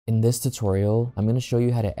In this tutorial, I'm going to show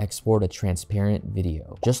you how to export a transparent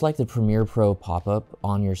video, just like the Premiere Pro pop-up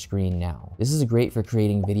on your screen now. This is great for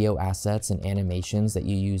creating video assets and animations that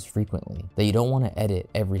you use frequently, that you don't want to edit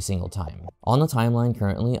every single time. On the timeline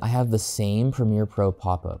currently, I have the same Premiere Pro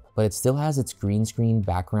pop-up, but it still has its green screen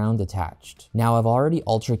background attached. Now, I've already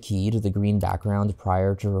ultra keyed the green background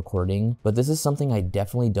prior to recording, but this is something I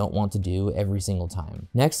definitely don't want to do every single time.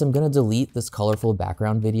 Next, I'm going to delete this colorful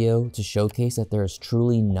background video to showcase that there is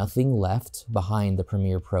truly nothing left behind the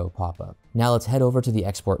Premiere Pro pop-up. Now let's head over to the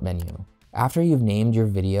export menu. After you've named your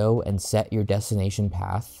video and set your destination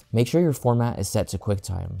path, make sure your format is set to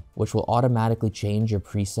QuickTime, which will automatically change your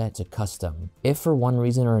preset to custom. If for one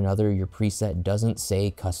reason or another your preset doesn't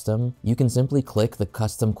say custom, you can simply click the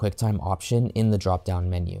custom QuickTime option in the drop-down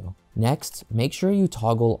menu. Next, make sure you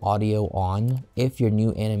toggle audio on if your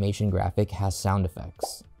new animation graphic has sound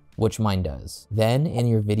effects, which mine does. Then in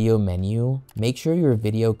your video menu, make sure your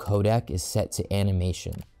video codec is set to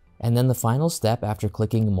animation. And then the final step after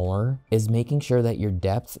clicking more is making sure that your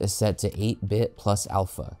depth is set to 8-bit plus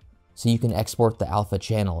alpha, so you can export the alpha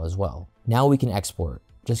channel as well. Now we can export.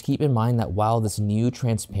 Just keep in mind that while this new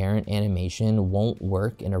transparent animation won't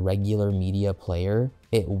work in a regular media player,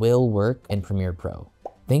 it will work in Premiere Pro.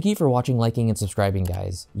 Thank you for watching, liking, and subscribing,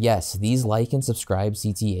 guys. Yes, these like and subscribe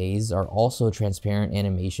CTAs are also transparent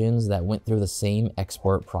animations that went through the same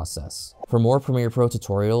export process. For more Premiere Pro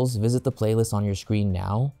tutorials, visit the playlist on your screen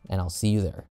now, and I'll see you there.